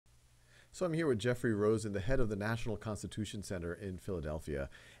So I'm here with Jeffrey Rosen, the head of the National Constitution Center in Philadelphia.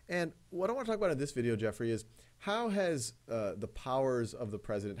 And what I want to talk about in this video, Jeffrey, is how has the powers of the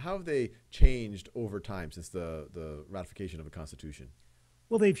president, how have they changed over time since the ratification of the Constitution?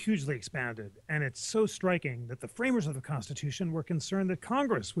 Well, they've hugely expanded, and it's so striking that the framers of the Constitution were concerned that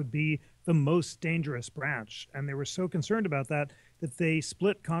Congress would be the most dangerous branch, and they were so concerned about that that they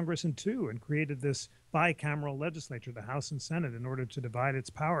split Congress in two and created this bicameral legislature, the House and Senate, in order to divide its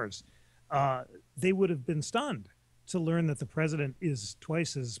powers. They would have been stunned to learn that the president is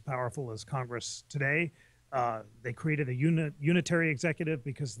twice as powerful as Congress today. They created a unitary executive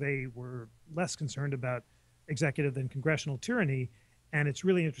because they were less concerned about executive than congressional tyranny. And it's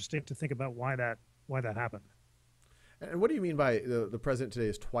really interesting to think about why that happened. And what do you mean by the president today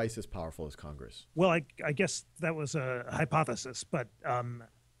is twice as powerful as Congress? Well, I guess that was a hypothesis, but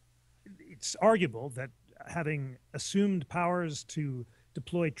it's arguable that having assumed powers to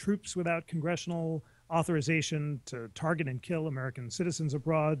deploy troops without congressional authorization, to target and kill American citizens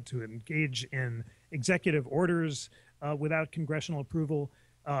abroad, to engage in executive orders without congressional approval,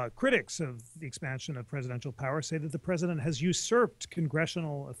 critics of the expansion of presidential power say that the president has usurped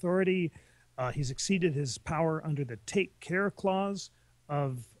congressional authority. He's exceeded his power under the Take Care Clause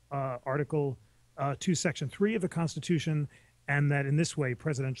of Article 2, Section 3 of the Constitution, and that in this way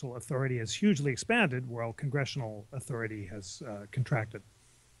presidential authority has hugely expanded while congressional authority has contracted.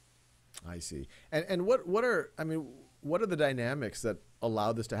 I see. And what are the dynamics that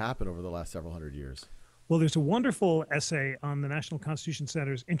allowed this to happen over the last several hundred years? Well, there's a wonderful essay on the National Constitution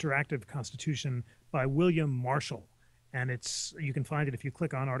Center's Interactive Constitution by William Marshall. And you can find it if you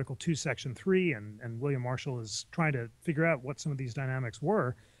click on Article 2, Section 3, and William Marshall is trying to figure out what some of these dynamics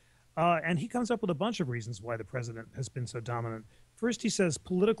were. And he comes up with a bunch of reasons why the president has been so dominant. First, he says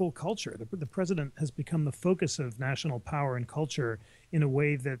political culture. The president has become the focus of national power and culture in a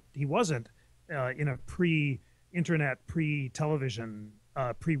way that he wasn't in a pre-internet, pre-television,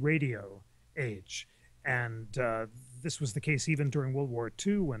 pre-radio age. And this was the case even during World War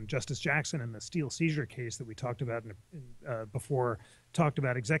II, when Justice Jackson in the steel seizure case that we talked about before talked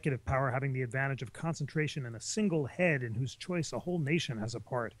about executive power having the advantage of concentration in a single head in whose choice a whole nation has a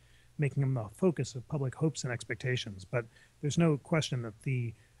part, making him the focus of public hopes and expectations. But there's no question that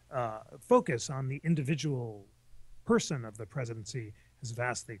the focus on the individual person of the presidency has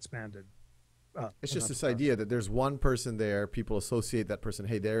vastly expanded. It's just this idea that there's one person there, people associate that person,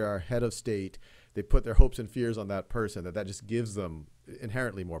 hey, they're our head of state, they put their hopes and fears on that person, that just gives them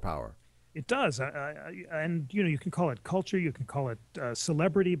inherently more power. It does, and you can call it culture, you can call it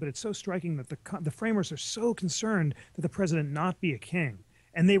celebrity, but it's so striking that the framers are so concerned that the president not be a king.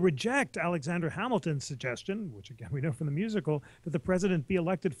 And they reject Alexander Hamilton's suggestion, which again we know from the musical, that the president be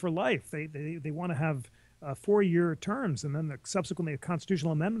elected for life. They want to have 4-year terms, and then subsequently a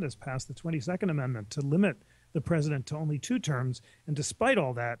constitutional amendment is passed, the 22nd Amendment, to limit the president to only 2 terms. And despite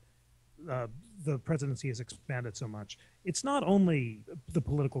all that, the presidency has expanded so much. It's not only the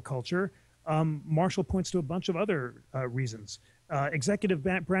political culture. Marshall points to a bunch of other reasons. Executive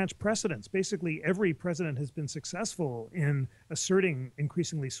branch precedents. Basically, every president has been successful in asserting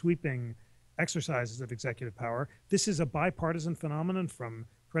increasingly sweeping exercises of executive power. This is a bipartisan phenomenon from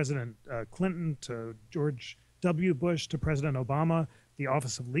President Clinton to George W. Bush to President Obama. The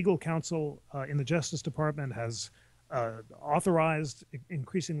Office of Legal Counsel in the Justice Department has authorized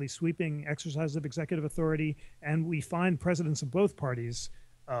increasingly sweeping exercises of executive authority, and we find presidents of both parties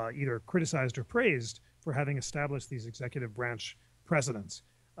either criticized or praised for having established these executive branch precedents.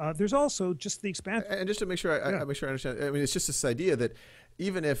 There's also just the expansion. And just to make sure I understand, I mean, it's just this idea that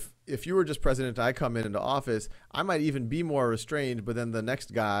even if you were just president, I come into office, I might even be more restrained, but then the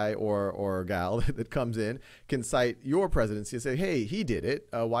next guy or gal that comes in can cite your presidency and say, hey, he did it.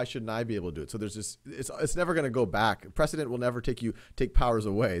 Why shouldn't I be able to do it? So there's this, it's never going to go back. Precedent will never take powers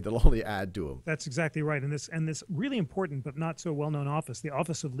away. They'll only add to them. That's exactly right. And this really important but not so well-known office, the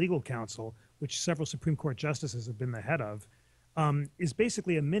Office of Legal Counsel, which several Supreme Court justices have been the head of, is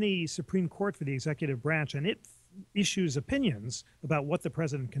basically a mini Supreme Court for the executive branch, and it issues opinions about what the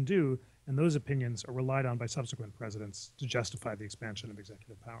president can do, and those opinions are relied on by subsequent presidents to justify the expansion of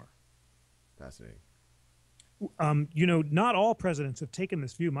executive power. Fascinating. Not all presidents have taken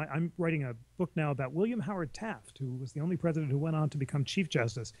this view. I'm writing a book now about William Howard Taft, who was the only president who went on to become Chief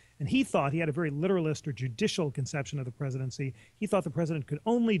Justice. And he thought he had a very literalist or judicial conception of the presidency. He thought the president could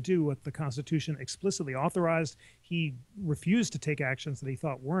only do what the Constitution explicitly authorized. He refused to take actions that he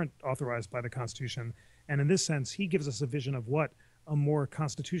thought weren't authorized by the Constitution. And in this sense, he gives us a vision of what a more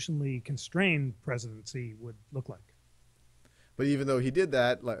constitutionally constrained presidency would look like. But even though he did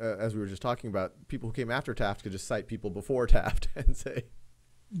that, as we were just talking about, people who came after Taft could just cite people before Taft and say.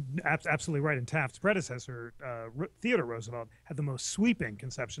 Absolutely right. And Taft's predecessor, Theodore Roosevelt, had the most sweeping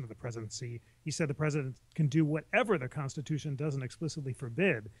conception of the presidency. He said the president can do whatever the Constitution doesn't explicitly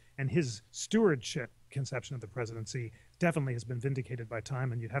forbid, and his stewardship conception of the presidency definitely has been vindicated by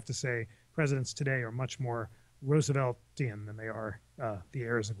time. And you'd have to say presidents today are much more Rooseveltian than they are the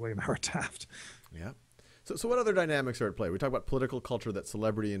heirs of William Howard Taft. Yeah. So what other dynamics are at play? We talk about political culture, that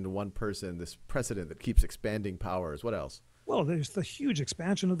celebrity into one person, this precedent that keeps expanding powers. What else? Well, there's the huge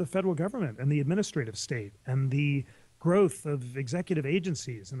expansion of the federal government and the administrative state, and the growth of executive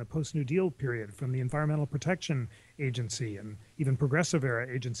agencies in the post-New Deal period, from the Environmental Protection Agency and even progressive era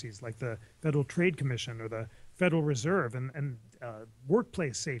agencies like the Federal Trade Commission or the Federal Reserve, and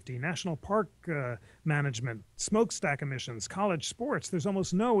workplace safety, national park management, smokestack emissions, college sports. There's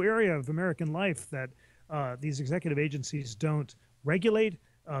almost no area of American life that these executive agencies don't regulate.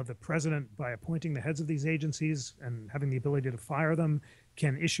 The president, by appointing the heads of these agencies and having the ability to fire them,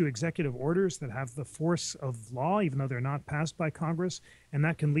 can issue executive orders that have the force of law, even though they're not passed by Congress. And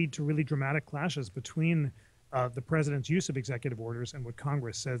that can lead to really dramatic clashes between the president's use of executive orders and what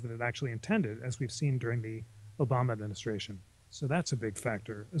Congress says that it actually intended, as we've seen during the Obama administration. So that's a big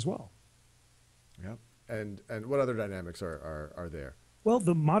factor as well. Yeah. And what other dynamics are there? Well,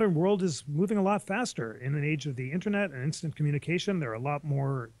 the modern world is moving a lot faster. In an age of the internet and instant communication, there are a lot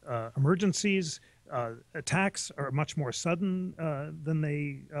more emergencies. Attacks are much more sudden than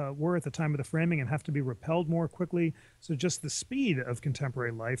they were at the time of the framing and have to be repelled more quickly. So just the speed of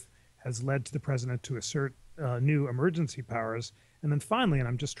contemporary life has led to the president to assert new emergency powers. And then finally, and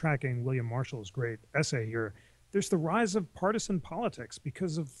I'm just tracking William Marshall's great essay here, there's the rise of partisan politics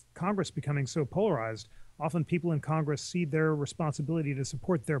because of Congress becoming so polarized. Often people in Congress see their responsibility to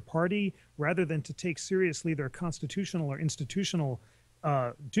support their party rather than to take seriously their constitutional or institutional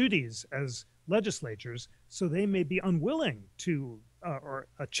duties as legislatures. So they may be unwilling to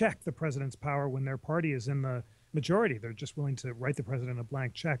check the president's power when their party is in the majority. They're just willing to write the president a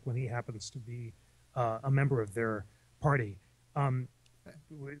blank check when he happens to be a member of their party.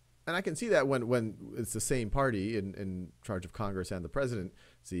 And I can see that when it's the same party in charge of Congress and the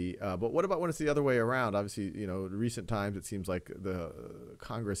presidency. But what about when it's the other way around? Obviously, in recent times, it seems like the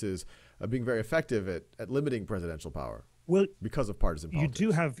Congress is being very effective at limiting presidential power. Well, because of partisan politics. You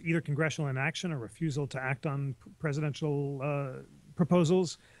do have either congressional inaction or refusal to act on presidential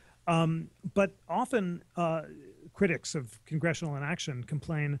proposals. But often critics of congressional inaction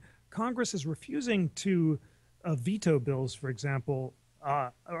complain Congress is refusing to veto bills, for example,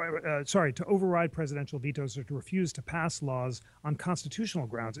 to override presidential vetoes or to refuse to pass laws on constitutional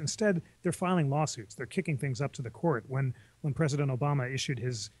grounds. Instead, they're filing lawsuits. They're kicking things up to the court. When President Obama issued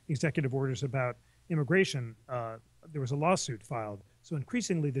his executive orders about immigration, there was a lawsuit filed. So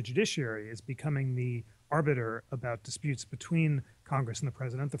increasingly, the judiciary is becoming the arbiter about disputes between Congress and the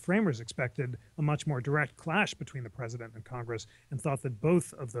president. The framers expected a much more direct clash between the president and Congress and thought that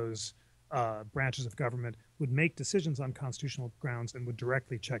both of those branches of government would make decisions on constitutional grounds and would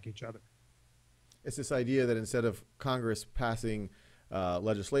directly check each other. It's this idea that instead of Congress passing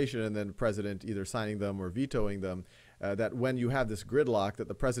legislation and then the president either signing them or vetoing them, that when you have this gridlock, that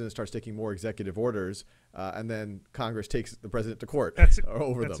the president starts taking more executive orders and then Congress takes the president to court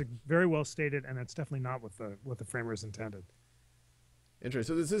over them. That's very well stated, and that's definitely not what the framers intended.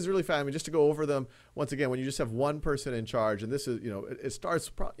 Interesting. So this is really fun. I mean, just to go over them once again, when you just have one person in charge, and this is, it starts,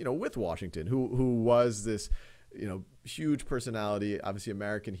 with Washington, who was this, huge personality, obviously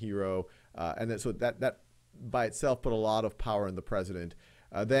American hero, and that by itself put a lot of power in the president.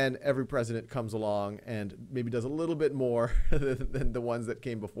 Then every president comes along and maybe does a little bit more than the ones that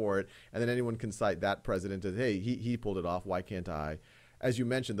came before it, and then anyone can cite that president as, hey, he pulled it off. Why can't I? As you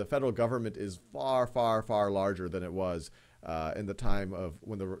mentioned, the federal government is far, far, far larger than it was in the time of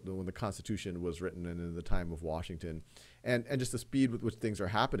when the Constitution was written and in the time of Washington, and just the speed with which things are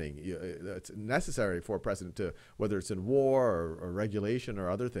happening. It's necessary for a president to, whether it's in war or regulation or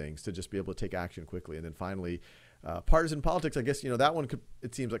other things, to just be able to take action quickly. And then finally, partisan politics, I guess, that one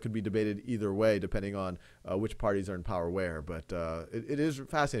it seems like could be debated either way, depending on which parties are in power where. But it is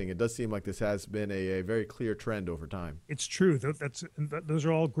fascinating. It does seem like this has been a very clear trend over time. It's true. Those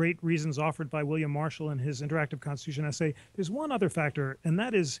are all great reasons offered by William Marshall in his Interactive Constitution essay. There's one other factor, and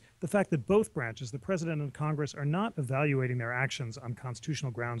that is the fact that both branches, the president and Congress, are not evaluating their actions on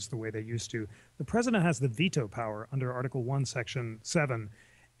constitutional grounds the way they used to. The president has the veto power under Article 1, Section 7,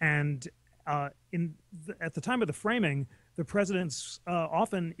 and at the time of the framing, the presidents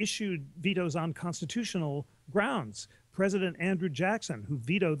often issued vetoes on constitutional grounds. President Andrew Jackson, who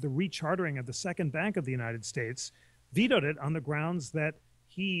vetoed the rechartering of the Second Bank of the United States, vetoed it on the grounds that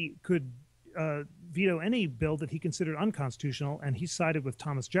he could veto any bill that he considered unconstitutional, and he sided with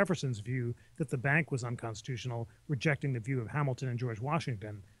Thomas Jefferson's view that the bank was unconstitutional, rejecting the view of Hamilton and George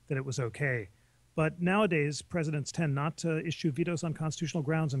Washington that it was okay. But nowadays, presidents tend not to issue vetoes on constitutional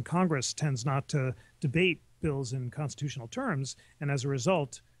grounds, and Congress tends not to debate bills in constitutional terms. And as a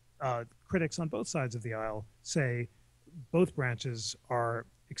result, critics on both sides of the aisle say both branches are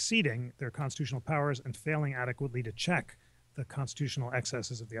exceeding their constitutional powers and failing adequately to check the constitutional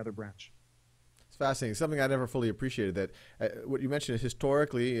excesses of the other branch. It's fascinating. Something I never fully appreciated, that what you mentioned is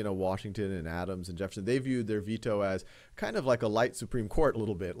historically, Washington and Adams and Jefferson, they viewed their veto as kind of like a light Supreme Court a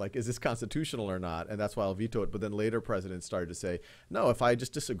little bit. Like, is this constitutional or not? And that's why I'll veto it. But then later presidents started to say, no, if I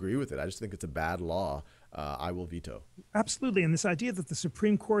just disagree with it, I just think it's a bad law, I will veto. Absolutely. And this idea that the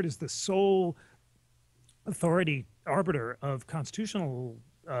Supreme Court is the sole authority arbiter of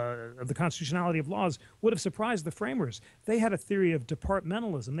the constitutionality of laws would have surprised the framers. They had a theory of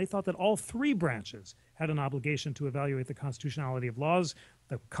departmentalism. They thought that all three branches had an obligation to evaluate the constitutionality of laws: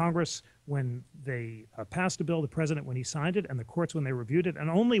 the Congress when they passed a bill, the president when he signed it, and the courts when they reviewed it. And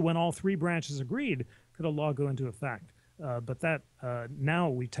only when all three branches agreed could a law go into effect. But that now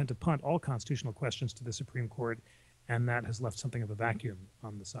we tend to punt all constitutional questions to the Supreme Court, and that has left something of a vacuum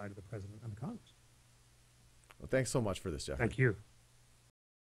on the side of the president and the Congress. Well, thanks so much for this, Jeff. Thank you.